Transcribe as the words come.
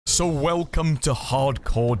So welcome to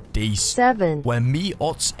Hardcore Day 7, where me,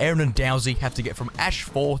 Otz, Aaron and Dowsy have to get from Ash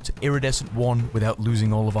 4 to Iridescent 1 without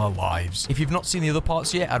losing all of our lives. If you've not seen the other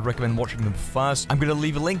parts yet, I'd recommend watching them first. I'm going to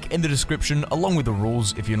leave a link in the description along with the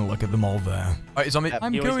rules if you want to look at them all there. Alright, it's on me.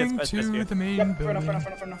 I'm going to the main building.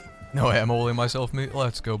 Fair enough. No way, I'm all in myself, mate.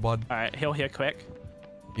 Let's go, bud. Alright, heal here quick.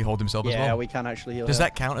 He hold himself as well? Yeah, we can actually heal. Does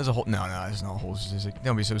that count as a hold? No, it's not a hold statistic.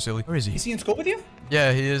 Don't be so silly. Where is he? Is he in scope with you?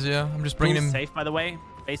 Yeah, he is, yeah. I'm just bringing him. Safe, by the way.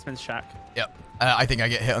 Basement's shack. Yep. I think I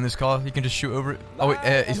get hit on this car. You can just shoot over it. Oh,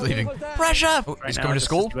 wait, he's leaving. Pressure! Oh, he's coming to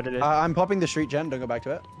school. I'm popping the street gen. Don't go back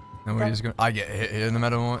to it. No, he's going. I get hit here no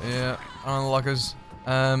matter what. Yeah, on the lockers.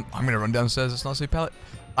 I'm gonna run downstairs. It's not so pallet.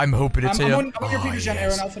 I'm hoping it's here. I'm on your previous gen,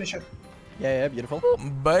 Aaron. I'll finish it. Yeah, beautiful.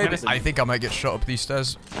 Baby, I think I might get shot up these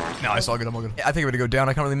stairs. No, it's all good. I'm all good. I think I'm gonna go down.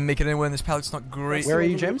 I can't really make it anywhere in this pallet's not great. Where are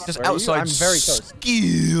you, James? Just Where outside. I'm very close.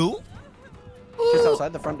 Skill. Just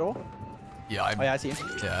outside the front door. Yeah, Oh yeah, I see you.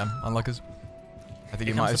 Yeah, on lockers. I think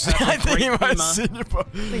he might have seen. I think he might have seen you, bud.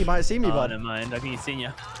 I think he might have seen me, bud. Never mind. I think he's seen you.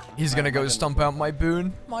 He's gonna go stomp out my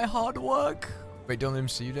boon, my hard work. Wait, don't let him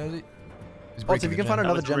see you, does he? If you can find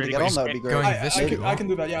another gen to get on, that would be great. I can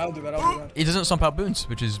do that. Yeah, I'll do that. He doesn't stomp out boons,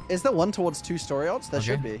 which is. Is there one towards 2-story odds? There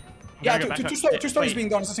should be. Yeah, two stories being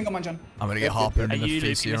done. It's a single man gen. I'm gonna get harpooned in the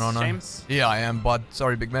face here, aren't I? Yeah, I am, bud.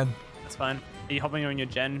 Sorry, big man. That's fine. Are you hopping on your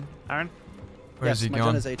gen, Aaron? Where is he my gone?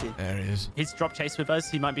 gen is 80. There he is. He's drop chase with us.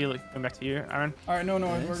 He might be coming back to you, Aaron. Alright, no,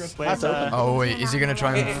 we're good. Where's, oh wait, is he gonna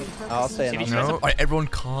try and? I'll stay in. No. Alright, everyone,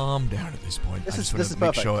 calm down at this point. This I just is want to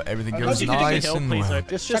make sure everything goes nice and well.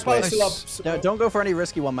 Just wait. No, don't go for any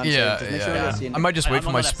risky one-man. Yeah. I might just wait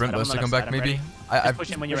for my sprint burst to come back, maybe. I push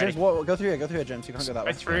him when you're ready. Go through here, James. You can't go that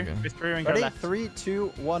way. Go through and go ready? left. 3, 2,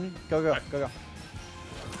 1, go.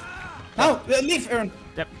 Now, leave, Aaron.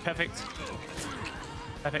 Yep, perfect.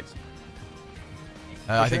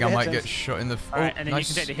 I think I might get shot in the. Alright, and then you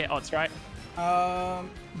can take the hit odds, right? Yeah.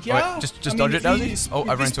 Right, just dodge it, Dowsy. Oh,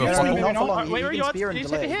 I ran into a funnel. Wait, where are you at? Did you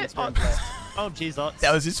take the hit? Oh, jeez, Odds.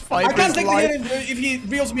 That was his fight. I can't take the hit if he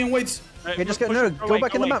reels me and waits. Okay, just go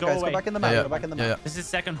back in the map, guys. Go back in the map. Go back in the map. This is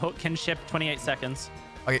second hook, kinship, 28 seconds.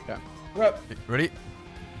 Okay. Ready?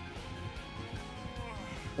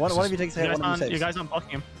 One of you takes a hit, one of you saves. You guys aren't blocking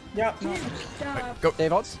him. Yeah. Go.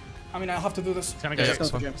 Dave odds? I mean, I have to do this. It's gonna go.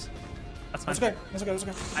 James. That's fine. Let's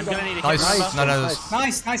go. I'm gonna need a hit.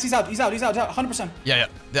 Nice. Nice. He's out. 100%. Yeah.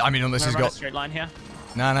 I mean, unless he's got. A straight line here.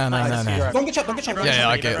 No. Don't get shot.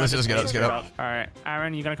 Yeah. Okay. Let's just get up. All right,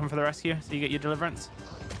 Aaron, you gonna come for the rescue so you get your deliverance?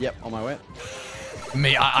 Yep, on my way.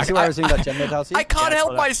 Me, I see why I was doing that gen mentality. I can't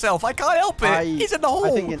help myself. I can't help it. He's in the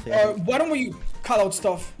hole. Why don't we call out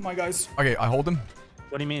stuff, my guys? Okay, I hold him.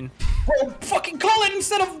 What do you mean? Bro, fucking call it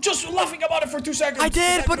instead of just laughing about it for 2 seconds. I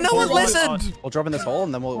did, but no one listened. We'll drop in this hole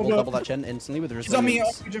and then we'll double that gen instantly with the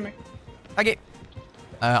resilience. He's on me, Jimmy. Okay.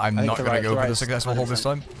 I'm not gonna go for the successful hold this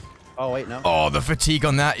time. Oh wait, no. Oh, the fatigue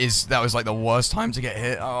on that was like the worst time to get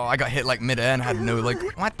hit. Oh, I got hit like mid-air and had no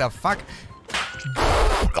what the fuck?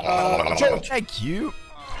 Thank you.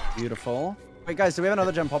 Beautiful. Wait, guys, do we have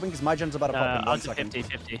another gen popping? Because my gen's about to pop in 1 second.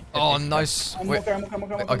 50. Oh, nice. I'm okay.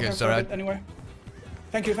 Okay, sorry. Anyway.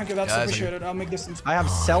 Thank you. That's appreciated. I'll make distance. I have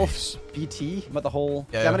self BT, but the whole.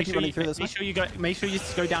 Yeah, I'm gonna keep running through this. Make sure you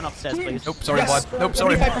go down upstairs, please. Nope, sorry, bud. Nope,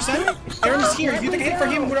 sorry. 75%. Aaron is here. If you take a hit for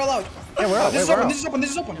him, we're all out. Yeah, we're out. This is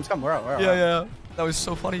open. Just come. We're out. Yeah. That was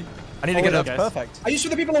so funny. I need to get up. Perfect. I used to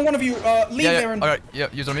the people on one of you. Leave, Aaron. Alright, yeah,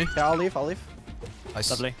 use on me. Yeah, I'll leave. Nice.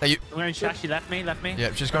 Lovely. Thank you. I'm going to Shash. She left me.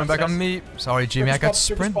 Yeah, she's coming back on me. Sorry, Jimmy, I got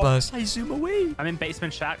sprint burst. I zoom away. I'm in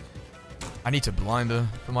basement shack. I need to blind her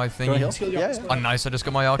for my thingy. Yeah. Oh, nice. I just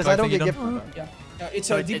got my archive thingy done. Yeah. It's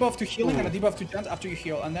a debuff to healing and a debuff to gens after you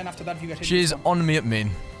heal, and then after that you get hit. She's on me at main.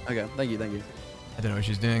 Okay, thank you. I don't know what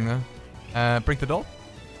she's doing though. Break the door.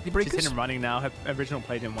 She's in and running now. Her original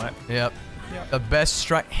play didn't work. Yep. The best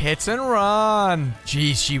strike, hit and run.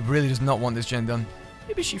 Jeez, she really does not want this gen done.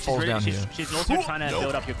 Maybe she falls down here. She's also trying to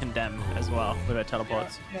build up your condemn as well with her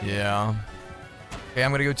teleports. Yeah. Okay,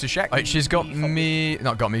 I'm gonna go to Shack. Right, she's got me.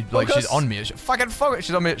 Not got me. Like she's on me. Fucking fuck it.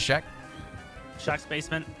 She's on me at Shack. Shack's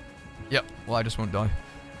basement. Yep. Well, I just won't die.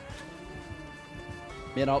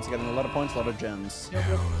 Me and Alt's getting a lot of points, a lot of gens.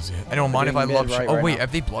 Anyone mind if I lob? Oh wait,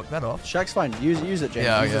 have they blocked that off? Shack's fine. Use it, James.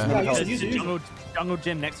 Yeah. Use it. Jungle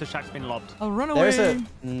gym next to Shack's been lobbed. I'll run away. There's a.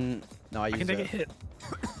 No, I can take a hit.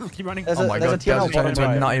 Keep running. Oh my god, Daz turned into a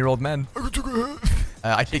 90-year-old man.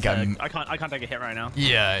 I think I can't take a hit right now.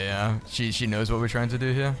 Yeah. She knows what we're trying to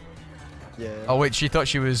do here. Yeah. Oh wait, she thought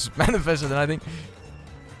she was manifested then I think.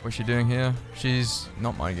 What's she doing here? She's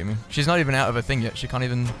not mind gaming. She's not even out of a thing yet. She can't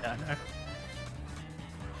even. Yeah, no.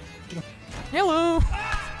 Hello.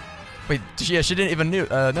 Wait, yeah, she didn't even know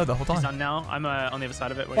the whole She's time. done now. I'm on the other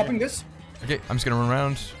side of it. Popping this. Okay, I'm just gonna run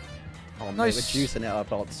around. Oh, Nice. Nice. We're juicing it up,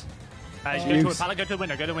 dots. Go to a pallet, go to the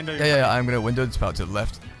window, go to the window. Yeah, I'm gonna window this pallet to the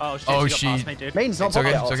left. Oh, shit, Oh, she got past me, dude. Main's not It's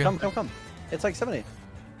okay, popping it's yet. okay. Come. It's like 70.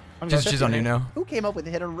 She's on you now. Who came up with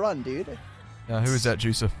hit and run, dude? Yeah, who is that,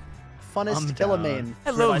 Juicer? Funnest killer main.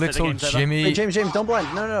 Hello, Realised that the little game's over. Jimmy. Wait, James, don't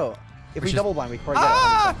blind. No. If we is- double blind, we can probably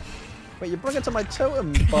get it. Wait, you bring it to my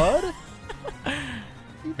totem, bud?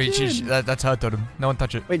 Wait, that's her totem. No one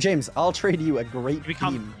touch it. Wait, James, I'll trade you a great You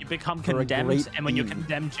become For a condemned, great and when you're beam.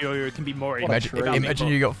 condemned, you can be more Imagine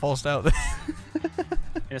you got falsed out.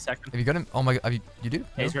 in a second. Have you got him? Oh my god, you do?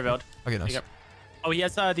 Yeah, he's No? revealed. Okay, nice. Yep. Oh, he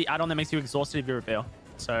has the add-on that makes you exhausted if you reveal.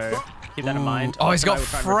 So keep that in mind. Oh, he's got I would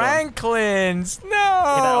try and reveal. Franklins. Look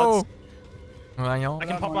No. I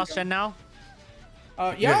can pop last gen now.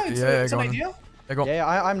 Yeah, it's go an on. idea. Yeah,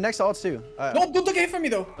 I'm next to odds too. No, don't take a hit from me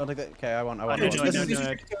though. Don't take that. Okay, I won't. No, This no, is no, easy no.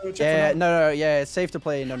 to check Yeah, for now. no, yeah, it's safe to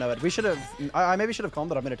play no Ed. We should have. I maybe should have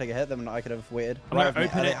calmed that I'm gonna take a hit. Then I could have waited. I'm gonna Right,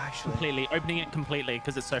 open it actually. completely, opening it completely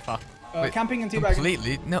because it's so far. Wait, Camping and teabagging.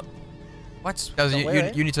 Completely? No. What? Guys, you,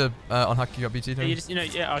 wait. you need to unhack your BT. Yeah, you just,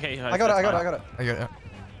 yeah, okay. I got it. I got it. I got it. Okay,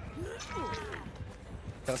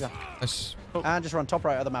 let's go. Nice. And just run top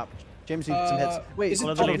right of the map. James, you need some hits. Wait, is it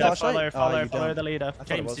Follow the top leader, flashlight? follow You don't. the leader. thought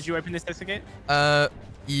it James, was. did you open this exit gate?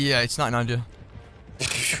 Yeah, it's 99, dude.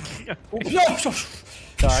 No, I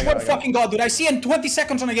swear got to it. fucking god, dude. I see in 20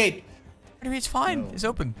 seconds on the gate. Anyway, it's fine. It's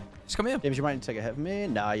open. Just come here. James, you might take a hit from me.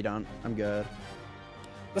 Nah, you don't. I'm good.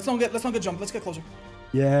 Let's not get jump. Let's get closer.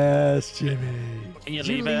 Yes, Jimmy. Can you Did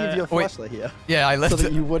you leave leave it? your wait. flashlight here Yeah, I so left that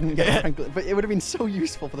it. you wouldn't get a Franklin? But it would have been so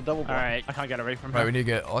useful for the double block. Alright, I can't get away from Right, we her. need to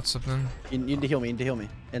get odds up then. You need to heal me. You need to heal me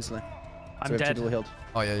instantly. I'm so we have dead. two dual healed.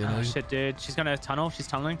 Oh yeah, you know. Oh shit, dude. She's gonna tunnel. She's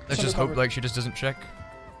tunneling. Let's just hope like she just doesn't check.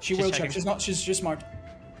 She She's will checking. check. She's not. She's just smart.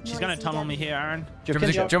 She's gonna tunnel me here, Aaron. Do you Do have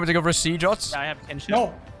you want kinship? me to go for a siege odds? Yeah, I have kinship.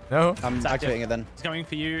 No. No. I'm It's active. activating it then. It's going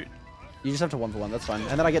for you. You just have to 1-for-1. That's fine.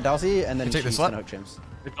 And then I get Darcy, and then You take the she's slap? gonna hook James.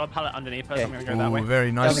 We've got a pallet underneath us. Okay. I'm gonna go that way. Ooh,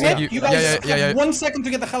 very nice. Yeah, You guys have 1 second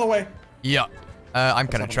to get the hell away. Yeah. I'm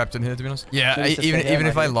kind of trapped in here, to be honest. Yeah, Please just even stay there,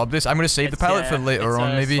 if I maybe. lob this, I'm gonna save the pallet for later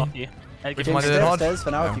on, maybe. Which Am I James, doing stay hard? upstairs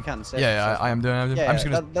for now No. if you can. Stay Yeah, upstairs. I am doing. Yeah, I'm just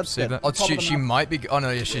gonna that's save good. that. Oh, Top of the she map. might be. Oh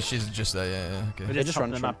no, yeah, she's just there. Yeah, We okay. just just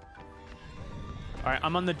run, run them run. up. Alright,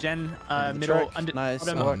 I'm on the gen the middle. track. Under, Nice.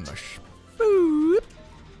 bottom. Oh, Oh, worked. nice.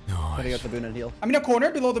 Gonna go Nice. to the boon and heal. I'm in a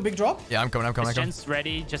corner below the big drop. Yeah, I'm coming. This gen's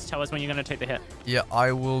ready. Just tell us when you're gonna take the hit. Yeah,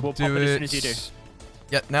 I will We'll do pop it it. as soon as you do.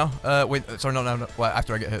 Yeah, now. Wait, sorry, no, no, no. Well,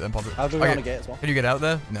 after I get hit, then pop it. I'll do it Okay. on the gate as well. Can you get out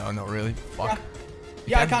there? No, not really. Fuck.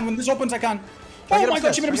 Yeah, I can. When this opens, I can. Try Oh get my god,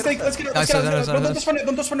 upstairs, she made a try mistake. get Let's get it. Nice, Let's get nice, it. nice, Don't touch for no.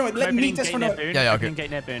 Don't touch for no. Let me Opening test gate for near no. boon. Yeah, yeah, Opening okay.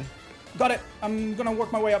 gate near boon. Got it. I'm gonna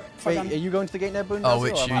work my way up. If I Wait, can. are you going to the gate near boon? Oh, Darcy,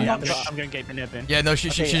 wait, or am she- I? I'm going gate near boon. Yeah, no, she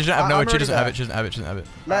Okay, doesn't have I'm no. She already doesn't have there. it. She doesn't have it. She doesn't have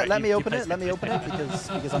it. Let Alright, me you open place it. Let me it, open place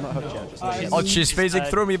it because I'm not hooked yet. Just like- Oh, she's phasing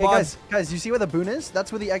through me, Hey bud. guys, you see where the boon is?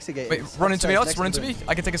 That's where the exit gate Wait, is. run into me, Upstairs, odds. Run next into to me. the boon.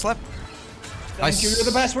 I can take a slap. Thank you. You're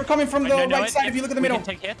the best. We're coming from the right side. If you look at the middle. We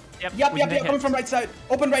can take hit. Yep, Yep, we yep, can yep. take Coming hit. from right side.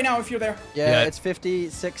 Open right now if you're there. Yeah, Yeah. it's 50,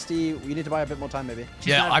 60. You need to buy a bit more time, maybe. She's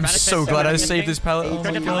Yeah, gonna I'm manifest so glad I everything. saved this pallet. Go Oh Go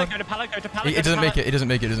my to pallet, god. go to pallet, go to pallet. It doesn't make it. It doesn't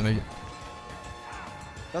make it. It doesn't make it.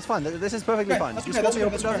 That's fine. This is perfectly Okay, fine. that's Just okay, call me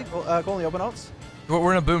that's open, okay, Darcy. Call me open odds.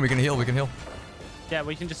 We're in a boom. We can heal. We can heal. Yeah,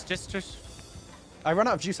 we can just. I run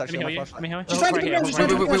out of juice Let me actually. heal On you. my Let me flashlight. heal you. She's Oh, trying to right pick me here, up. She's right trying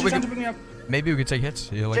to wait, pick me up. wait, She's trying wait. to pick me up. Maybe we could take hits.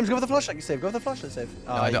 Yeah, like. James, go for the flashlight. Save. Go for the flashlight. Save.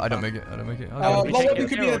 No, I don't make it. I don't make it. here. Low We up, take you it.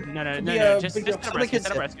 could be a- No, could be no, a just big set deal. a rescue,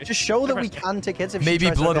 set a rescue. Just show that we Rescue. can take hits if Maybe she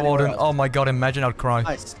tries to blood head anywhere warden. else. Oh my god! Imagine I'd cry.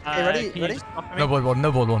 Nice. Okay, ready? Can you Ready? just stop for me? No blood one.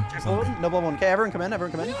 No blood one. No blood one. Okay, everyone come in.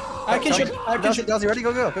 Everyone come in. I can shoot. I can shoot. Darcy, ready?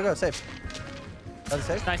 Go, go, go, go. Save. Darcy,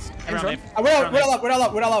 save. Nice. James, run. We're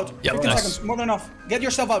all out. Yep, 15 nice. seconds. More than enough. Get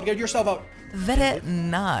yourself out. Get yourself out. Very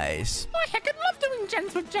nice. I heckin' love doing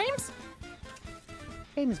gens with James.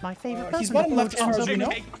 James is my favorite He's bottom left as far as we know.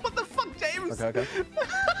 What the fuck, James? Okay, okay.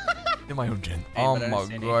 In my own gen. Hey, Oh but I my don't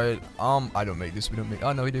see any. god. I don't make this. We don't make.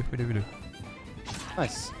 Oh no, we do. We do. We do.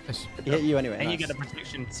 Nice. Nice. He hit you anyway. And you nice. get a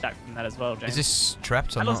protection stack from that as well, James. Is this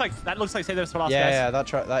trapped or That not? looks like save this for last, Yeah,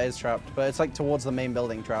 guys. yeah, that is trapped, but it's like towards the main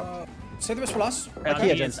building trapped. Save the best for last. I Yeah,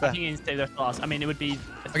 think James, I there. think you can save this for last. I mean, it would be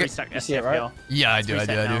a 3-stack You see it, SCFL. right? Yeah, I do. I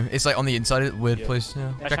do. reset I do. now. It's like on the inside. Weird place.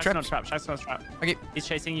 Yeah. Yeah, Jack Shaq's not trapped. trapped. Shaq's not trapped. Okay. He's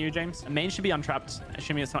chasing you, James. Main should be untrapped,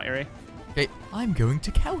 assuming it's not Eerie. Okay. I'm going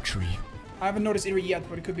to Country. I haven't noticed Eerie yet,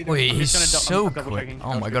 but it could be there. Wait, he's gonna so I'm double quick. checking.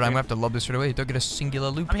 Oh my god, I'm gonna have to lob this straight away. Don't get a singular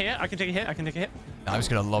loop. I'm here. I can take a hit. I can take a hit. I'm just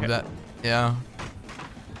gonna lob Okay. that. Yeah.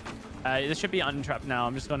 This should be untrapped now.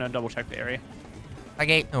 I'm just going to double check the area.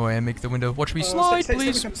 Okay. Oh, I make the window. Watch me Stay- slide, stay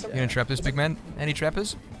please. with him, stay You gonna trap this big man? Any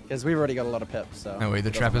trappers? Because we've already got a lot of pips, so. No way, the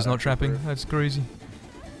it doesn't trapper's matter. not trapping. That's crazy.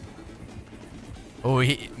 Oh,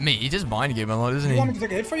 he does mind game a lot, doesn't You he? want me to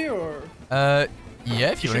take a hit for you, or?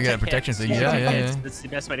 Yeah, if you want to get a protection thing, Yeah, yeah. That's the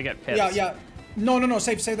best way to get pips. Yeah. No.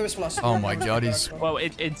 Save the rest for us. Oh my god, he's... Well,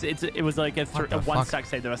 it was like a one fuck? stack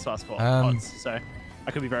save the rest of us for odds, so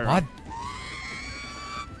I could be very What? wrong.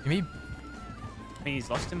 You mean... I think he's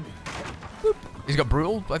lost him. He's got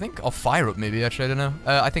brutal, I think. I'll fire up maybe, actually, I don't know.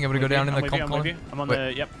 I think I'm gonna go down in the comp column. I'm on Wait.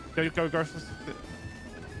 the, yep. Go.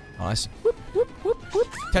 Nice.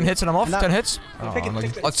 10 hits and I'm off. 10 hits. Oh, Take it,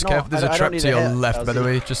 take it. Let's No, Kev. There's a I trap don't to need a your hit. left, by the I'll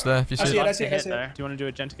way, just there. If you I see see it. it, I see it. Do you want to do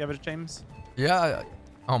a gen together, James? Yeah.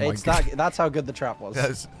 Oh my god. That's how good the trap was.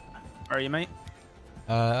 Yes. Where are you, mate?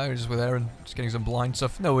 I was just with Aaron, just getting some blind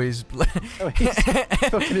stuff. No, he's... Oh, he's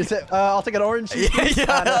fucking is it? I'll take an orange. yeah,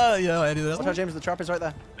 I do Watch that. out, James. The trap is right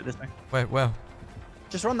there. This way. Wait, where?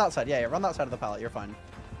 Just run that side. Yeah, run that side of the pallet. You're fine.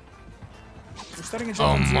 We're starting a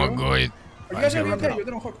Oh jump. my god. Are you guys gonna be okay? You're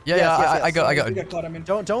gonna hook. Yeah, Yes, I got... You get caught, I mean.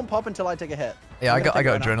 Don't pop until I take a hit. Yeah, I I'm got gonna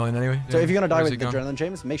take it right adrenaline anyway. So Yeah. if you're gonna die Where's with it the going? adrenaline,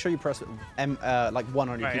 James, make sure you press like 1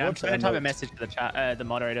 on your Right, I'm keyboard. trying to type a emote. message to the chat, the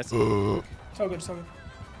moderators. So good.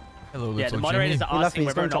 Hello, Yeah, little the moderators Jimmy. are He left asking me,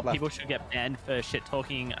 he's whether or going top not people should get banned for shit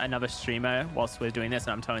talking another streamer whilst we're doing this,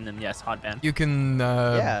 and I'm telling them yes, hard ban. You can...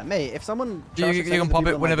 Yeah, mate. If someone You can pop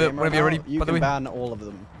it whenever you're ready, you by the can way. ban all of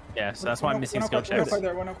them. Yeah, so that's why I'm missing skill We're not checks. quite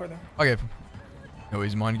there. We're not quite there. Okay. No,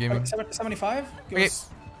 he's mind gaming. 75. Give Okay. us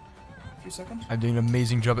a few seconds. I'm doing an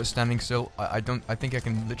amazing job at standing still. I think I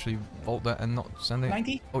can literally vault that and not stand it.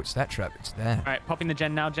 90. Oh, it's that trap. It's there. Alright, popping the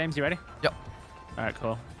gen now, James, you ready? Yep. Alright,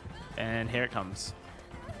 cool. And here it comes.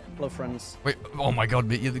 Hello, friends. Wait, oh my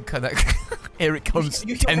god, you cut that. Here it comes.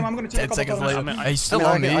 You kill him, I'm gonna take a 10 couple seconds photos. later. I mean, He's still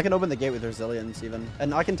I on mean, me. I can open the gate with resilience even,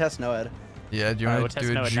 and I can test Noed. Yeah, do you Alright, want we'll to do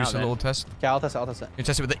test a Noah juice now, a little then. test? Okay, I'll test it. You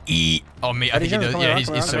test it with the E. Oh, me. I think he James, does. come Yeah, around, he's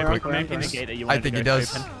come so around, quick. come around, Connect in the gate that you I wanted think to he go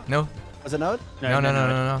does. open. No? Was it Noed?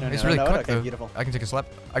 No. He's really no, quick okay, though. beautiful. I can take a slap.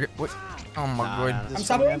 Wait. Oh my god. this I'm is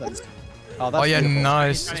saboting fine, this. Oh, that's Oh yeah, beautiful. nice.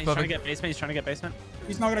 He's That's trying to perfect. get basement. He's trying to get basement.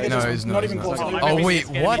 He's not gonna get No, this one. he's Not not. even He's close. not. Oh, Oh maybe wait,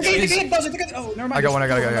 he's what? Okay, Is- it does it. Oh, never mind. I got one.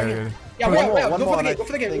 Yeah, One wait, more, wait. one Go more, for the and gate. Go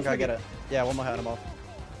for the I gate. think Go for I the get gate. it. Yeah, one more hand, I'm off.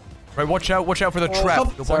 Right, watch out for the trap.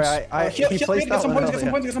 help. The Sorry, points. Heal, he heal, placed get that some one. points.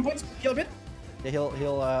 Yeah, Get some points. Heal a bit.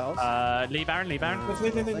 he'll Leave Aaron.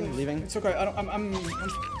 leaving. It's okay. I'm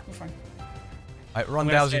fine. Right, run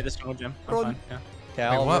I'm gonna stay Dowsy. at the jungle gym. I'm Run. fine, yeah. Okay,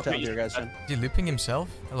 I'll what? rotate your guys. Is he looping himself?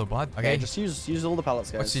 Hello, bud. Okay, Okay. just use all the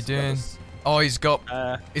pallets, guys. What's he Got doing? this. Oh, he's got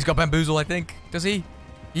bamboozle, I think. Does he?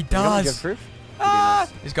 He You got does. good proof? Ah!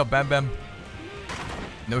 He's got bam bam.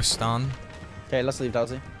 No stun. Okay, let's leave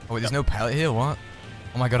Dowsy. Oh wait, there's no pallet here. What?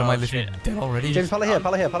 Oh my god, am Oh, I literally shit. dead already? James, pallet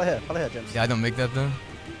here, James. Yeah, I don't make that though.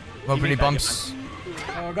 Well, You pretty make that, bumps.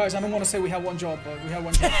 Guys, I don't want to say we have one job, but we have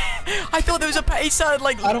one job. I thought there was a pallet. It sounded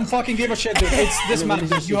like. I don't fucking give a shit, dude. It's this We map. need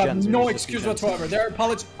to see You have gens, we no need to see excuse gens. whatsoever. There are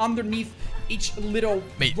pallets underneath each little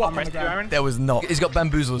Mate, block on the Rescue ground. Aaron. There was not. He's got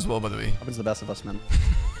bamboozle as well, by the way. Happens to the best of us, man.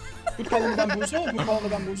 Good call on the bamboozle. Good call on the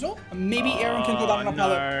bamboozle. Maybe Aaron can go down on a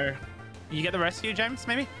pallet. No. You get the rescue, James,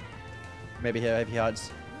 maybe? Maybe here, if he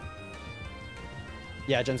hides.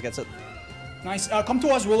 Yeah, James gets it. Nice. Come to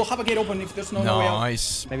us. We'll have a gate open if there's no way out.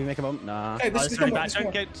 Nice. Maybe make him up. Nah. Okay, Oh, this this is is really come bad. on.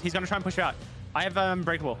 Don't get. He's gonna try and push you out. I have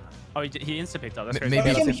breakable. Oh, he insta-picked up. That's crazy. Maybe.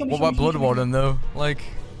 Heal me, heal me, What heal about me, blood heal me. warden though? Like.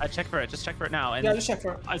 Check for it. Just check for it now. And Yeah, just check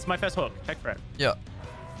for it. It's my first hook. Check for it. Yeah.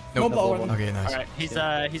 No Nope. blood warden. Okay, nice.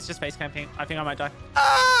 Alright, he's just face camping. I think I might die.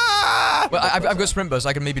 Ah! Well, I've got sprint burst.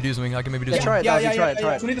 I can maybe do something. I can maybe do Yeah, something. try it, Dowsy, try it,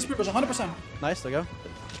 try it. We need the sprinkles, 100%. Nice, there you go.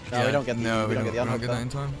 No, we don't get the, No, we don't get the we don't unhook get though. that in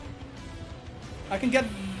time. I can get.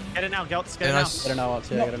 Get it now, Geltz. Get Yeah, it now. nice. Get it now,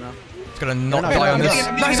 Alex. Yeah, get it now. It's gonna not Okay, die on okay, this.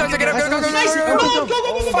 okay, Nice, nice, get it, go, go, go, go, Nice, go, go, go, go, go. go,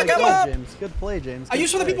 Oh go, my go, God, go. James. Good play, James. I Good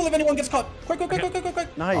use for the play. people if anyone gets caught. Quick.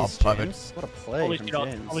 Nice, Oh, perfect. James. What a play Holy from shit,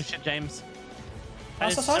 James. holy shit, James. That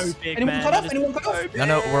Us, is us, so us. big, Anyone man. cut That off? is Anyone cut so off? big.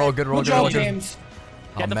 No, we're all good. We're all Good good. We're all job, good. James.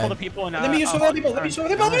 Get the man. full people and Let me use for the people. Let me use for the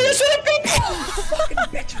people. Let me use for the people. Fucking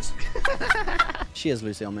bitches. She is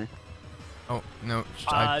Lucy on me. Oh no!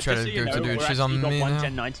 I try just to so you go know, to do it. we're She's actually on got me one now.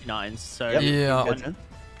 gen 99s, so Yep. Yeah. Good, Jen.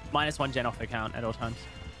 -1 gen off account at all times.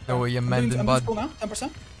 No way, you're I'm mending, doing bud. full now.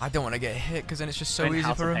 10%. I don't want to get hit because then it's just so Going easy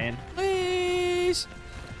House for of him. Pain. Please.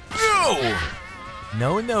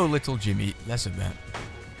 No, no, little Jimmy. Less of that.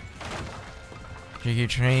 Jiggy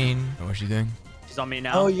train. Oh, what's she doing? She's on me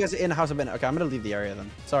now. Oh, you guys are in House of Bennett. Okay, I'm gonna leave the area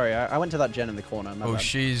then. Sorry, I went to that gen in the corner. My Oh, bad.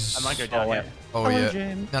 she's. I might go down wait. here. Oh Hello, yeah.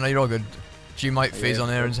 James. No, you're all good. She might phase yeah, on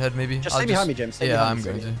good. Aaron's head, maybe. Just I'll stay behind me, James. Stay yeah, behind I'm me, stay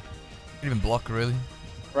going to. behind Could even block, really.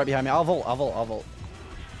 Right behind me. I'll vault.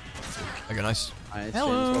 Okay, nice. Nice,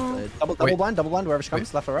 Hello. James. Well played. Double Wait. blind, wherever she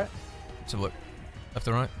comes, left or right. Let's have a look. Left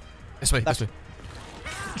or right? This way, this way.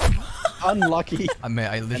 Unlucky. I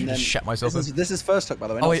literally then just shat myself. This is first hook, by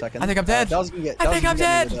the way, Oh, not wait, second. I think I'm dead. Dow's gonna get, I think I'm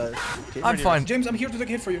dead. Okay. I'm fine. James, I'm here to take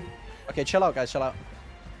a hit for you. Okay, chill out, guys. Chill out.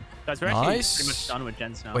 Guys, we're actually Nice. pretty much done with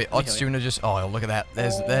gens now. Wait, Odds Tuna just... Oh, look at that.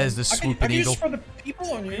 There's the I can swooping use eagle. for the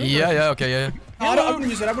people on you. Yeah, okay, yeah. No, I wouldn't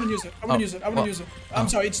use it. I wouldn't use it. I wouldn't Oh, use it. I wouldn't oh, use it. I'm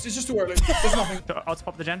sorry. It's just too early. There's nothing. I'll just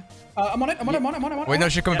pop the gen. I'm on it. I'm on it. I'm on it. I'm on it. Wait, no,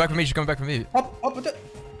 she's coming back for me. She's coming back for me. Up with it.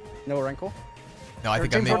 No rankle. No, I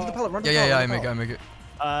think I James, make run to the pellet, run to the Yeah, pellet, I run to make it.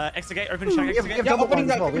 Exit gate, open shack, We exit have gate. Yeah, double opening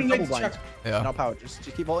blind as well. that. We have Opening double late blind. check. Yeah. Not power. Just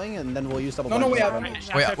keep volting, and then we'll use double No, blind. we for have-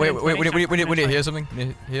 that round. Wait, we need to hear something.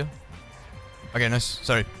 Here. Okay, nice.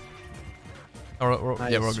 Sorry. Alright,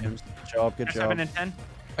 Nice, yeah, we're all good. James. Good job. Good job. 7 and 10.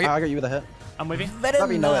 Okay. I got you with a hit. I'm with you. Very Let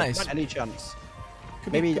me know nice. it. Any chance.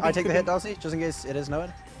 Could be- Maybe could I be- take the could hit, be. Darcy, just in case it is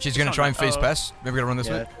Noed. She's gonna try and face pass. Maybe we gotta run this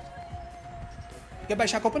Yeah. way. Get back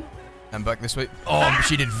shack open. And back this way. Oh,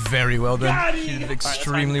 she did very well then. She did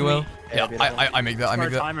extremely well. Yeah, Yeah, beautiful. I make that. I For a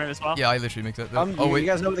make that. timer as well. Yeah, I literally make that. Oh, wait. you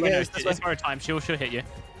guys know what the game is this way? It's for a time. She'll hit you.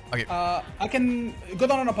 I can go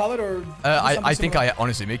down on a pallet or. do I something think similar. I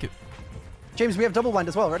honestly make it. James, we have double blind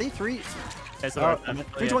as well. Ready? 3, There's 3,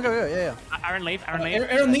 the 2, 1, go. Yeah. Aaron, leave. Aaron, leave.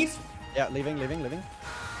 Aaron, leave. Yeah, leaving.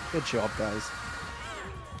 Good job, guys.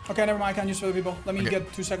 Okay, never mind. I can't use for the people. Let me Okay.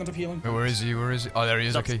 get 2 seconds of healing. Wait, where is he? Where is he? Oh, there he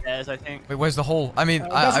is. Okay. Upstairs, I think. Wait, where's the hole? I mean,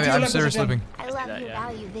 that's what I'm you're serious looking living. I love that, your yeah.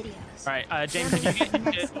 value videos. Alright, James, if you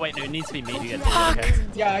get... wait, no, it needs to be me who gets it. Okay.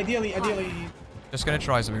 Yeah, ideally. Just gonna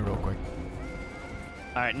try something real quick.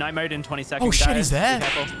 Alright, night mode in 20 seconds. Oh shit, guys. he's there. Be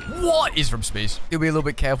careful. What? He's from space. He'll be a little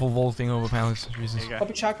bit careful vaulting over pallets. Jesus. There you go.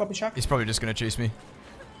 Puppy shack. He's probably just gonna chase me.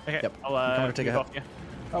 Okay, Yep. I'll I'm coming to take a move hit. off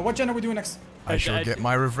you. What gen are we doing next? I shall get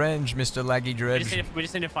my revenge, Mr. Laggy Dredge. We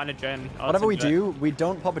just need to find a gen. Whatever we do, we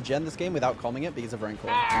don't pop a gen this game without calming it because of rankle.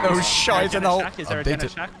 Oh shit, Gen no. shack? Is there I a gen date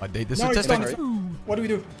it. shack? I date this No, it's statistic. done. What do we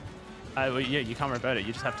do? Well, yeah, you can't revert it.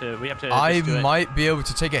 You just have to. We have to. I just do it. might be able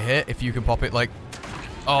to take a hit if you can pop it like.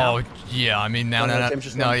 Oh yeah, I mean now, No, no, James,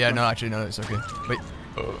 just no, run, yeah, run. no, actually no, it's okay. Wait,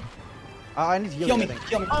 I need Kill healing, me. I think.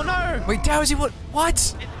 Kill me. Oh no! wait, Dowsy,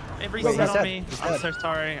 what? It Wait, reset he's on dead. me. He's I'm dead. so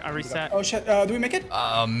sorry. I reset. Oh shit. Do we make it?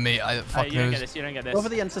 Mate, I fuck You don't get knows. this. You don't get this. Go for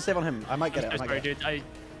the ends to save on him. I might get I'm it. so I might sorry, get it. dude.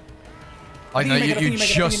 I know you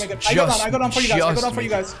just I go down for you guys. I go down for you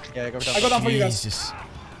guys. Yeah, go down. I go down for you guys. Jesus.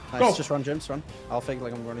 Nice, Go. just run, James, run. I'll fake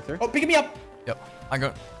like I'm running through. Oh, picking me up. Yep, I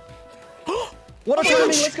got. What a Huge! timing!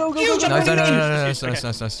 Let's go, go, go, Huge! go. Nice,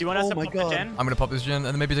 Nice. nice. Do you want us Oh to my pop God. the gen? I'm gonna pop this gen and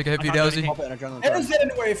then maybe take a hit for you, I'm not Dowsy. doing Pop it in adrenaline. Aaron's dead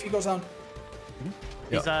anyway if he goes down.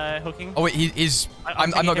 He's hooking. Oh wait, he's.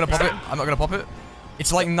 I'm I'm not gonna taking pop it it. for I'm not gonna pop it.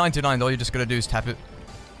 It's like 99. All you're just gonna do is tap it.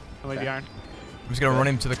 I'm with you, Aaron. I'm just gonna run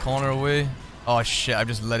him to the corner away. Oh shit, I've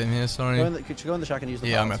just let him here. Sorry. Could you go in the shack and use the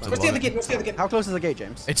Yeah, I'm power? gonna have to Where's the other love gate? Where's the other gate? How close is the gate,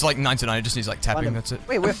 James? It's like 99. It just needs like Find tapping. him. That's it.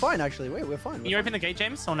 Wait, we're fine actually. Wait, we're fine. Can you open the gate,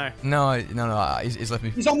 James, or no? No, he's left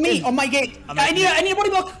me. He's on me, on my gate. I'm I need a body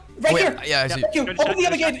block right Wait, here. yeah, I see. Thank you. Go to Open the shack,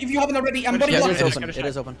 other go to gate if you haven't already. I'm Go to body shack, It blocked. is it open. Go to It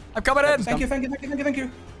is shack. open. I'm coming in. Thank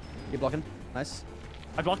you. Keep blocking. Nice.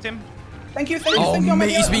 I blocked him. Thank you. Oh I'm mate,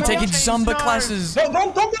 ready. he's been I'm taking ready. Zumba No. classes. Don't go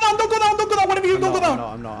down. Whatever you, don't go down.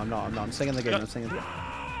 I'm not. I'm singing the game. I'm singing.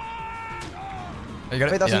 Oh, you got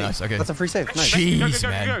it? Wait, that's Yeah, a, nice. Okay. That's a free save. Nice. Jeez, Go.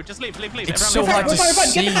 man. Just leave. It's Everyone so leave. hard to Fine.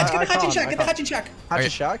 see. Get the hatch I in shack. can't. Get the hatch in shack. Hatch Okay. a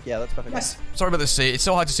shack? Yeah, that's perfect. Yes. Sorry about the say. It's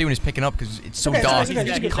so hard to see when he's picking up because it's so Okay, dark. okay,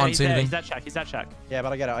 You okay. can't He's see there. anything. He's that shack. Yeah,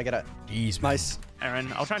 but I get it. Jeez, man. Nice.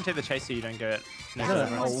 Aaron, I'll try and take the chase so you don't go it. No.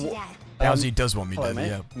 Wants to die. Dowsy does want me Hello, dead, mate.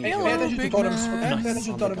 yeah. Me Pay too. attention to big totems. man. Okay? Pay attention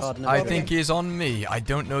to Oh my totems. God, no. I think he's on me. I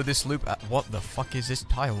don't know this loop. What the fuck is this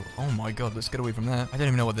tile? Oh my god, let's get away from that. I don't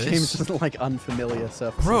even know what this James is. doesn't like unfamiliar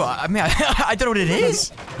surfaces. Bro, I mean, I don't know what it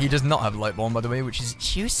is. He does not have light bomb, by the way, which is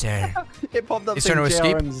juicer. It popped up He's saying trying to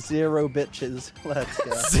escape. JRM 0 bitches. Let's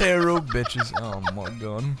go. 0 bitches. Oh my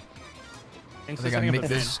god. I think I make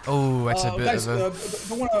this. Oh, that's a bit Guys, of a.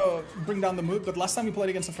 don't want to bring down the mood, but last time we played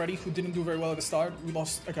against a Freddy who didn't do very well at the start, we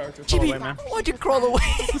lost a character. Jimmy, away, man. why'd you crawl away?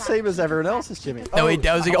 The same as everyone else's, Jimmy. No, he Oh,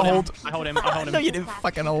 does. He got hold. I hold him. No, you didn't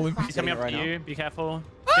fucking hold him. He's coming up Right to now. you. Be careful.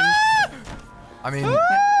 I mean,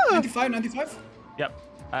 95. Yep.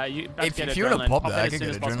 You if you want to pop that, I can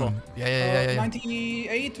get adrenaline. Yeah.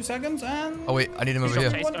 98, 2 seconds, and... Oh wait, I need him over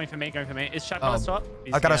Chase here. going for me. Is Shaq Oh. on the stop?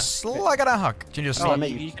 I got a huck. Can you just Oh, slot?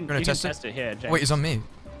 mate. You can Gonna test it? test it here, James. Wait, he's on me.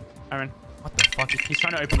 Aaron. What the fuck? He's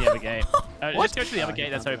trying to open the other gate. Just go to the other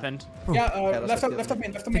gate that's opened. Yeah, let's left of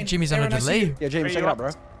main. I think Jimmy's on a Aaron, I see delay. you. Yeah, James, Where check you it out, at?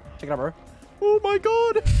 bro. Check it out, bro. Oh my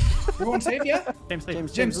god. Everyone safe, yeah? James,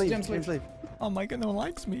 leave. James, leave. James, James, leave. Oh my god, no one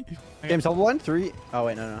likes me. James, hold one. 3. Oh,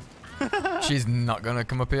 wait, no. She's not gonna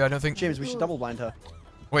come up here, I don't think. James, we should double blind her.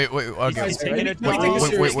 Wait, okay. He's taking it. Wait,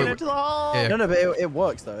 wait. No, Yeah. but it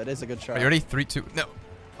works, though. It is a good shot. Are you ready? 3, 2, no.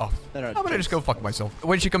 Oh. No, I'm gonna just go fuck myself.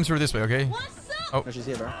 When she comes through this way, okay? Oh. No, she's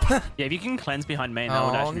here, bro. Yeah, if you can cleanse behind main, that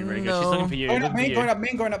would actually be really good. She's looking for you. Going up looking main, for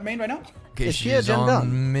you. going up main right now. Okay, Is she a she's gen on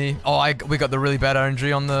done? me. Oh, we got the really bad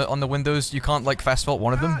RNG on the windows. You can't like fast fault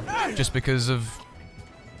one of them just because of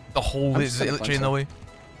the hole I'm is just gonna literally in the way.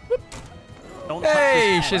 Don't touch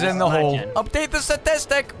Hey, this she's pen, in the this is hole. legend. Update the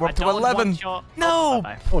statistic. We're I up to don't 11. want your- No.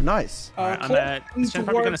 Bye-bye. Oh, nice. Alright, Cole it's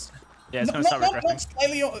probably gonna. Yeah, it's gonna start regressing.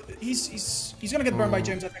 Slightly. He's gonna get burned by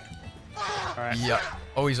James, I think. Alright. Yeah.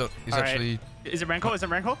 Oh, he's Alright. actually. Is it Rancor? Is it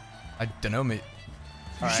Rancor? I don't know, mate.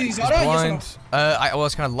 Alright. She's He's blind. I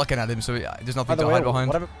was kind of looking at him, so there's By nothing the to way, hide behind.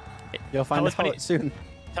 whatever. You'll find Tell us this when out soon.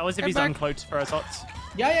 Tell us if Hey, he's back. uncloaked for us hots.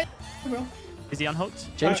 Yeah, we will. Is he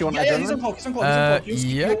unhooked? James, you want yeah, he's on adrenaline? cloak. He's on cloak.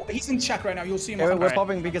 yeah. He's in check right now. You'll see him. Yeah, off we're Alright.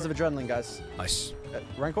 popping because of adrenaline, guys. Nice.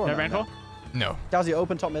 Rancor? No Rancor? No. Dowsy,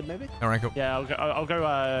 open top mid, maybe? No rank up. Yeah, I'll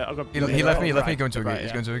go. He left me. Right. Going to a gate. Right, He's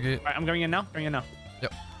yeah. going to a gate. Alright, I'm going in now. Going in now.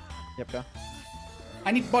 Yep. Yep, go.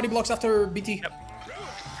 I need body blocks after BT.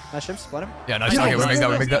 Nice ships, blind him. Yeah, nice. Yeah, Okay, we make that.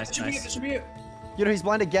 We make that. This should be it. This should be it. You know, he's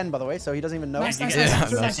blind again, by the way, so he doesn't even know. Nice, nice, Yeah,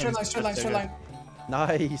 nice. nice. Straight line.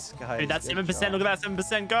 Nice, guys. Dude, that's Good 7%. job. Look at that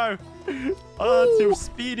 7%. Go. Oh, it's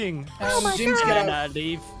speeding. James, get And out.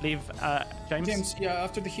 leave James. James, yeah,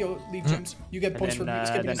 after the heal, leave James. You get points for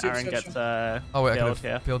skipping Then a Aaron section. gets Oh wait, I killed could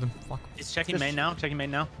here. have peeled him. Fuck. He's checking main now. Checking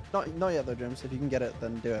main now. Not yet, though, James. If you can get it,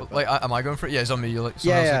 then do it. but- Like, am I going for it? Yeah, it's on me. You're like,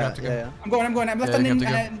 someone else is gonna have to go. yeah. I'm going. I'm left Yeah, on you in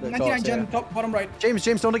have to go. 99 gen, Yeah. top, bottom right. James,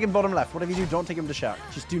 don't take him bottom left. Whatever you do, don't take him to shack.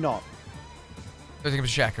 Just do not. Let's give a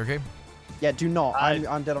shack, okay? Yeah, do not.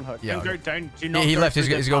 I'm dead on hook. Yeah. Don't go. okay. Do not. He go left. through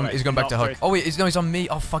He's the going. turret. He's going back to Do not hook. go- Oh wait, he's on me.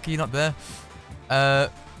 Oh fuck, you're not there. Yeah,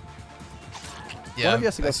 One of you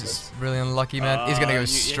has to go this first. is really unlucky, man. He's gonna go You-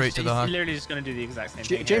 straight to he's the hook. literally just gonna do the exact same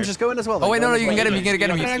thing. James, just go in as well. Oh then. wait, Go no, in you as can get him. well. You can get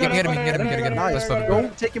him. You can get him. You can get him. You can get him. Nice. That's perfect.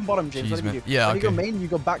 Don't take him bottom, James. Jeez, Let him man. do. Yeah, When you go okay. main, you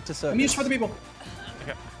go back to circle. I'm used for the people.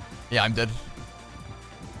 Yeah, I'm dead.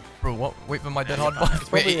 Bro, what? Wait for my dead hard ball.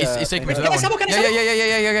 Wait, probably, he's taking me to Can I that sub? one. Can I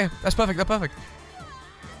Yeah. sub? That's perfect. That's perfect.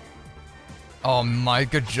 Oh my,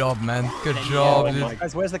 good job, man. Good job, Yeah, dude.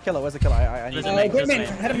 Guys, where's the killer? Where's the killer? I need Listen, to mate, Go just main.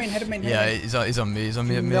 main. Head of main. Yeah, he's on me. He's on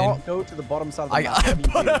me at do main. not go to the bottom side of the I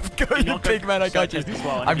map. but I'm going, not big go man. I got you. circus as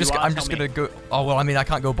well, and I'm if just you are, gonna tell me. go. Oh well, I mean, I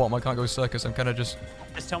can't go bottom. I can't go circus. I'm kind of just.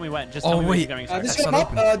 Just tell me when. Just Oh, tell me when wait. he's going. This is That's gonna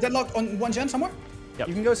not pop. Deadlock on one gen somewhere.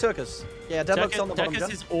 You can go circus. Yeah, deadlock's on the bottom. Circus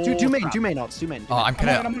Jen. is all Do main. crap. Do main odds. Do main. Oh, I'm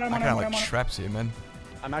kind of. I'm I kind on, of like traps here, man.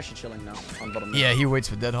 I'm actually chilling now on bottom. Yeah, he waits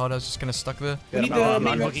for dead hard. I was just kind of stuck there. We need no, the I'm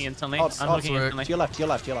main unhooking ones. instantly. Odds, Unhooking work. instantly. To your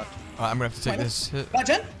left. Alright, I'm gonna have to take this hit. That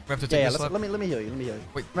gen? We have to Yeah, take yeah. this lap. Let me heal you. Let me heal you.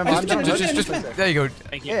 Wait, Remember, I'm down. just- there you go.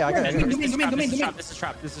 Thank you. Yeah, I got it. This is Domain, trap, domain, this is domain. trap, this is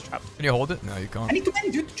trap, this is trap. Can you hold it? No, you I can't. need to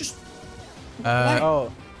main, dude. Just.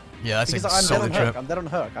 Oh, Yeah, that's because a I'm dead on solid hook. trap. I'm dead on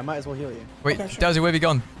hook. I might as well heal you. Wait, Okay, sure. Dowsy, where have you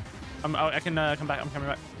gone? I can come back. I'm coming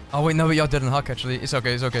back. Oh wait, no, but you're dead in the hook actually. It's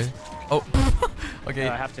okay. It's okay. Oh, okay.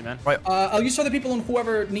 I have to, man. I'll use other people on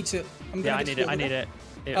whoever needs it. I'm Yeah, gonna I get need this it. I field, need okay?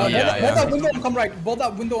 it. Vault Yeah. that window and come right. Vault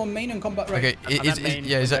that window on main and come back right. Okay, I'm at main,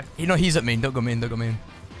 yeah, is that? okay. You know, he's at main. Don't go main. Don't go main.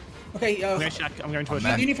 Okay, I'm going shack. I'm going towards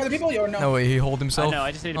man. shack. do you need for the people or no? No way, he hold I himself. know.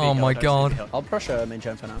 I just need to be Oh healed, my I just need to be god. healed. I'll pressure main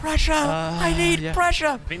gen for now. Pressure! I need yeah. pressure!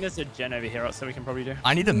 I think there's a gen over here, so we can probably do.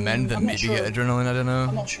 I need to mend I'm and not maybe sure. get adrenaline. I don't know.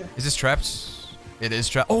 I'm not sure. Is this trapped? It is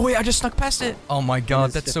trapped. Oh wait, I just snuck past it. Oh my god,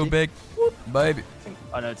 Minus that's so 50. big. Whoop, baby.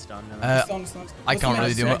 Oh no, it's done. No, Uh, It's done. I What's can't the really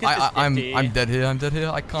max? do much. Circus is I'm 50. dead here. I'm dead here.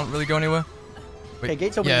 I can't really go anywhere. Wait, Okay,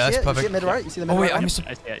 gates open. Yeah, you that's see it? You see perfect. it mid right? You see the mid Oh wait, right I one? missed.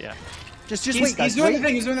 I see it. Yeah. Just He's wait, guys. doing the Wait.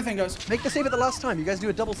 thing. He's doing the thing, guys. Make the save at the last time. You guys do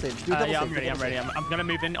a double save. Do a double Yeah, save. I'm ready. I'm ready. I'm gonna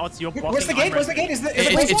move in. Odds, you're blocking. Where's the I'm gate? Where's the ready. gate? Is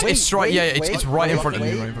the It's right. Yeah, it's right in front of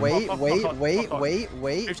me. Wait, Fuck, wait, fuck, fuck, wait, fuck, fuck. wait, Move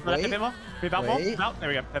wait, to the left a bit more. Move out more. Wait. Move out. There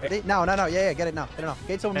we go. Perfect. wait. No, yeah, get it now. Get it now.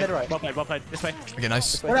 Gates open mid right. Well played. Well played. This way. Okay,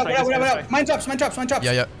 nice. What up? Mine drops. Yeah,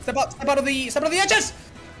 yeah. Step out of the edges.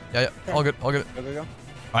 Yeah. All good. Go.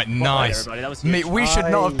 Right, Well played, nice. everybody. That was huge. Mate, we should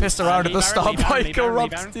not have pissed around at the Leave start Aaron, by leave Aaron, leave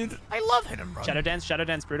corrupt, Aaron. dude. I love hit and run. Shadow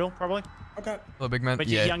dance, brutal, probably. Okay. Hello, big man. But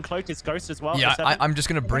he Yeah. uncloaked his ghost as well. Yeah, the serpent. I'm just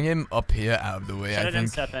gonna bring him up here out of the way, Shadow I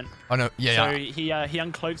dance think. serpent. Oh no, So yeah. he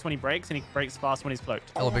uncloaks when he breaks, and he breaks fast when he's cloaked.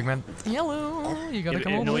 Hello, big man. Hello. You gotta It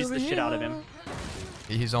come over annoys the here. shit out of him.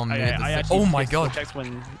 He's on me. I actually Oh my fix god. checks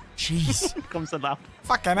when Jeez. it comes to loud.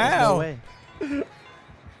 Fucking No hell. way.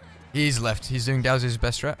 He's left. He's doing Dowsy's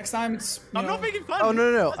best strat. Next time it's. I'm not making fun. Oh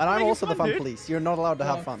no. That's And I'm making also the fun dude. police. You're not allowed to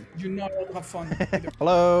have fun. You're not allowed to have fun. either.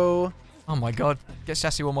 Hello. Oh my god. Get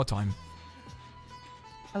sassy one more time.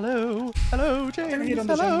 Hello, Turn it James. on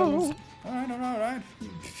the Hello. Alright.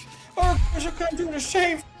 Oh, I can't do the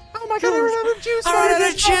shave. Oh my god, I ran out of juice. I ran out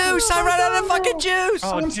of juice! I ran out of fucking juice!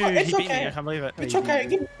 Oh, I'm dude, sorry, it's he beat me. okay. I can't believe it. It's okay.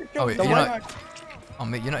 Give me Oh, wait, don't you're worry. not- Oh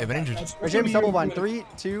mate, you're not even injured. Alright, James, double blind. 3,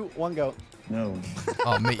 2, 1, go. No.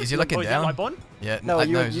 Oh, mate, is he looking Oh, is that down? my bond? Yeah, No,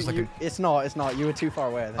 he's just looking. it's not. You were too far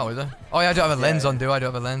away. I think. Oh, is it? Oh, yeah, I do have a lens on, do I? Do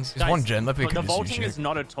have a lens? There's Guys, one gen. Let me the vaulting is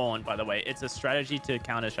not a taunt, by the way. It's a strategy to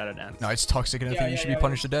counter Shadow Dance. No, it's toxic and I think you should be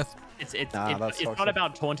punished to death. It's that's not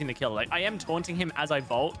about taunting the kill. Like, I am taunting him as I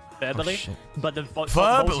vault verbally, shit. but the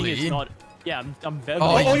vaulting is not. Yeah, I'm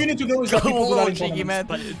verbally. All you need to do is let people do that in cheeky man.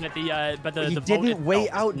 tournaments. But He the didn't wait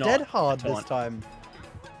out not dead a hard this taunt. time.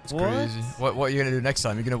 It's crazy. What are you gonna do next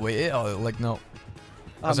time? You're gonna wait it or like no?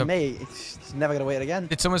 Mate, it's never gonna wait again.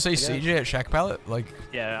 Did someone say CJ at Shack Pallet? Like,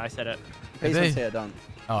 Yeah, I said it. Basement's here, don't.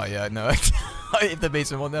 oh yeah, no. If the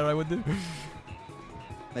basement one there, I would do.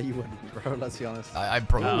 No, you wouldn't, bro. Let's be honest. I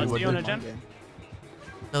probably let's would see on do. a gen.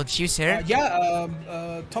 Little juice here.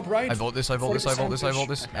 Top right. I vault this. I vault this. I vault this. I vault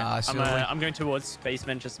this. Ah, see you later. I'm going towards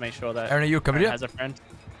basement just to make sure that Aaron, are you coming Aaron here? has a friend.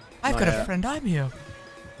 I've Not got a yet. friend. I'm here.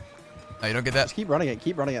 Oh, you don't get that. Just keep running it,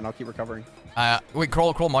 and I'll keep recovering. Wait,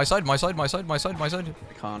 crawl my side. My side. I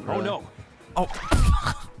can't. Oh Really. no. Oh,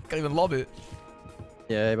 can't even lob it.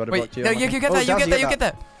 Yeah, but Wait, no, you get that. You get that. You get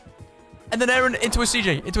that. And then Aaron into a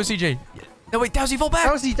CJ. No, wait, Dowsy, fall back.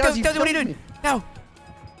 Dowsy, what are you doing? No.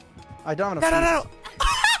 I don't have enough. No.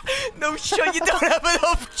 No, sure, you don't have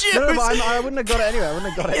enough juice. No, but I wouldn't have got it anyway. I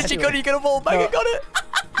wouldn't have got it Yes, anyway. you could have fall back and got it.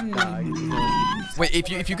 Nah, Wait,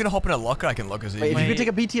 if you're gonna hop in a locker, I can lock us in. Wait, if you could take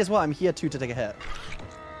a BT as well, I'm here too to take a hit.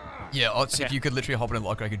 Yeah, odds if you could literally hop in a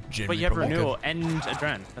locker, I could But genuinely you have probably renewal and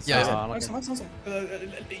adrenaline. That's Yeah, nice. yeah. Nice.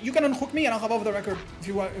 You can unhook me and I'll have over the record if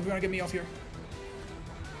you want to get me off here.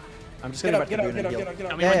 I'm just Get gonna up, get up, get up, get up, get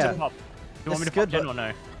Tell up. me when Yeah. to pop. You want me This to is pop good, gen but- or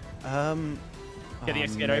no? Get the oh,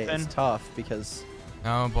 exit mate, open. It's tough because If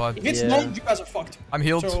No, but it's Yeah. not, you guys are fucked. I'm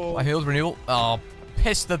healed. So- I'm healed. Renewal. Oh,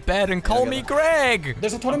 piss the bed and call I me got Greg.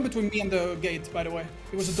 There's a tournament between me and the gate, by the way.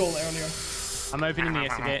 It was a duel earlier. I'm opening the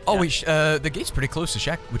exit gate. Oh yeah. wait, the gate's pretty close to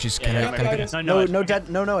Shack, which is kind Yeah, of yeah, kind yeah, of. yeah. no dead,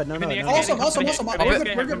 no. Open the exit Awesome, gate, awesome, open awesome. the We're exit good,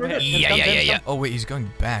 gate, we're good, open we're the good. exit Yeah. gate. Oh wait, he's going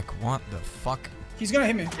back. What the fuck? He's gonna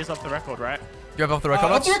hit me. It's off the record, right? You have off the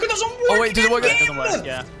record? Off the record doesn't work. Oh wait, does it work? again. Doesn't work.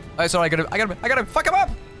 Yeah. Oh, sorry, I got him. Fuck him up.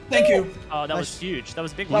 Thank you. Oh, that was Nice. huge. That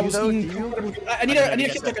was a big That one. was though, do you? incredibly good. I need a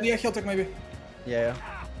heal tech. I need a heal tech maybe. Yeah,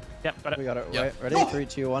 Yep, got we it. got it. Yeah. Right, ready? No. 3,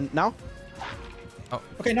 2, 1. Now?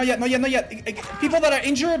 Okay, not yet. People that are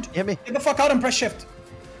injured, Hit me. get the fuck out and press shift.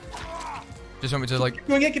 Just want me to like.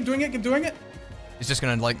 Keep doing it. He's just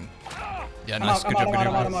gonna like. Yeah, I'm nice. out, Good I'm job. out,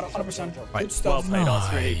 Good I'm job. out, 100%. Right. Good stuff. Well played,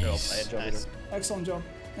 Oz. Really well Nice. played. Nice. Excellent job.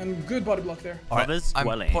 And good body block there. Alright, Bubba's I'm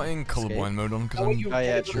dwelling. putting colorblind mode on because How are I'm. you? Oh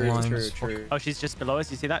yeah, True. true, Blind true, as fuck. true. Oh, she's just below us.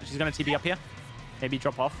 You see that? She's gonna TB up here. Maybe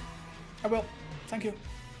drop off. I will. Thank you.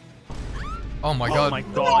 Oh my Oh god. my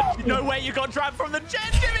god. No way you got trapped from the jet,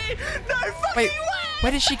 Jimmy! No fucking Wait, way!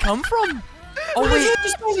 where did she come from? Oh wait.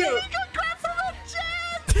 Just told you. You got grabbed from a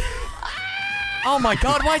jet! Oh my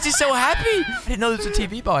god, why is he so happy? I didn't know there was a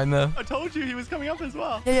TV behind there. I told you he was coming up as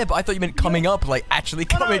well. Yeah, but I thought you meant coming up, like actually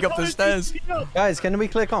coming up the stairs. Guys, can we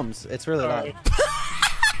clear comms? It's really loud.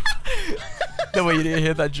 No way you didn't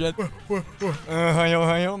hear that, Jet.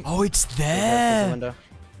 Oh, it's There's a there. window.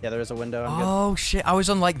 Yeah, there is a window. I'm good. Oh shit, I was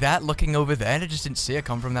on like that looking over there and I just didn't see it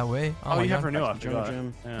come from that way. Oh, my you have God. renewal. I Jim, forgot.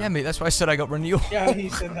 Jim. Yeah, mate, that's why I said I got renewal. Yeah, he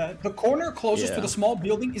said that. The corner closest to Yeah. the small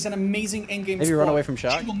building is an amazing endgame Maybe spot. run away from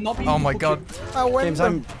Shark? She will not be Oh able my to god. hook you.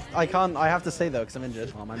 James, I can't. I have to stay though because I'm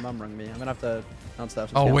injured. Oh, my mum rang me. I'm gonna have to downstairs.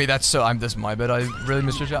 Oh wait, that's so. This is my bed. I really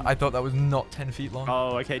misjudged that. I thought that was not 10 feet long.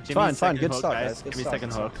 Oh, okay. Jimmy's Fine, second good hook, start, guys. guys. Good Jimmy's start, second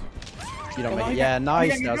good hook. You don't Come make on, it. Yeah, come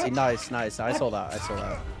nice, on, Dowsy. come Nice. I saw that.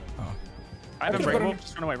 I have a Okay, breakable. but-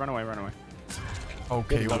 Just run away.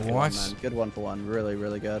 Okay, Good one for one, what? man. Good one for one. Really,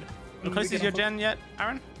 really good. How close is your gen yet,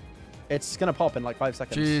 Aaron? It's gonna pop in like 5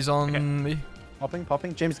 seconds. She's on Okay. me.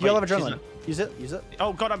 Popping. James, Wait, you'll have she's adrenaline. not- Use it.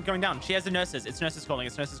 Oh god, I'm going down. She has the nurses. It's nurses calling.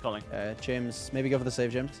 James, maybe go for the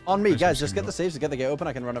save, James. On me, Where's guys. she Just get go? the saves to get the gate open.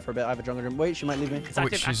 I can run it for a bit. I have a jungle room. Wait, she might leave me. It's Oh,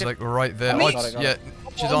 wait, active, she's active. like right there. Wait. Oh, yeah,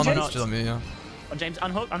 she's Oh, on. James. She's on me. Yeah. Oh, James,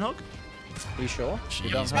 unhook. Are you sure?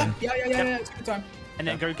 Jeez, Yeah, man. yeah. It's a good time. And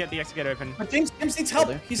then go get the exit gate open. But James needs help.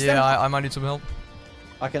 Will do. He's Yeah, I might need some help.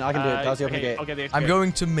 I can do it. Dowsy, open the gate. I'll get the exit I'm gate.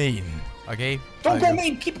 going to main. Okay. Don't I go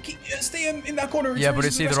main. Keep stay in that corner. Yeah, but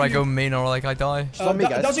it's either I go main or like I die. She's on me,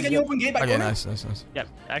 guys. Does it get you open gate back Okay, corner? nice. Yep,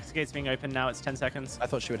 exit gate's being open now. It's 10 seconds. I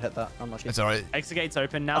thought she would hit that. I'm lucky. It's alright. Exit gate's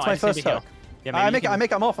open now. That's my I just need first to heal. hook. Yeah, I maybe make you it.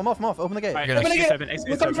 can- I'm off. Open the gate. Right, You're gonna- exit Open gate's the open. gate. Exit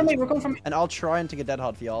We're gate's coming from open. me. We're coming from me. And I'll try and take a dead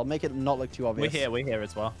hard for you. I'll make it not look too obvious. We're here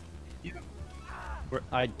as well.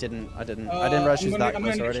 I didn't realize she's that I'm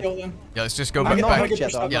close gonna already. kill them. Yeah, let's just go I'm back. not back. hooked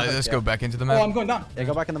yet, though. I'm Yeah, not let's hooked go yet. back into the Oh, I'm map. going down. Yeah,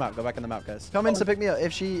 go back in the map, guys. Come in to pick me up.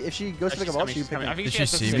 If she goes to pick up Ots, you pick I me. think Did she she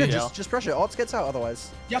has to see see me? me. Just pressure. Ots gets out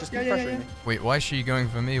otherwise. Yep, Just yeah, keep yeah, pressuring yeah. me. Wait, why is she going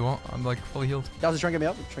for me? What? I'm like fully healed. Dowsy, try and get me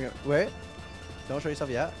up. Wait. Don't show yourself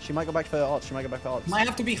yet. She might go back for ults. She might go back for ults. Might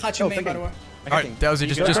have to be Hachi main, by the way. Alright, Dowsy,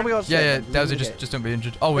 just yeah, Dowsy, just don't be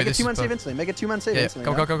injured. Oh wait, Make a this two-man is save instantly. Make a two-man save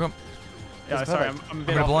instantly. Come. Yeah, sorry, I'm a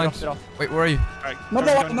bit I'm blind. Wait, where are you? Right,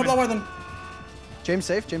 No blower then. James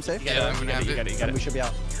safe. James safe. Yeah, I'm gonna have you it. got it. We should be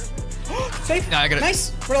out. Safe. Nah, I got it.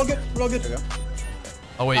 Nice. We're all good. We're all good. There we go.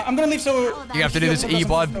 Oh wait, I'm gonna leave so. you have to do this E,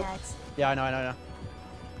 bud. Yeah, I know.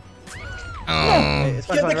 Oh. Hey, it's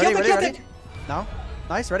fine. Ready? Now.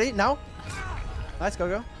 Nice. Ready? Now. Nice.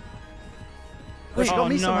 Go. Oh, she got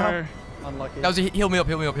me somehow. Unlucky. Dowsy, heal me up. I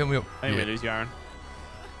think we lose Yaren.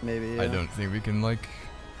 Maybe. I don't think we can like.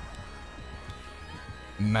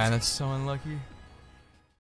 Man, it's so unlucky.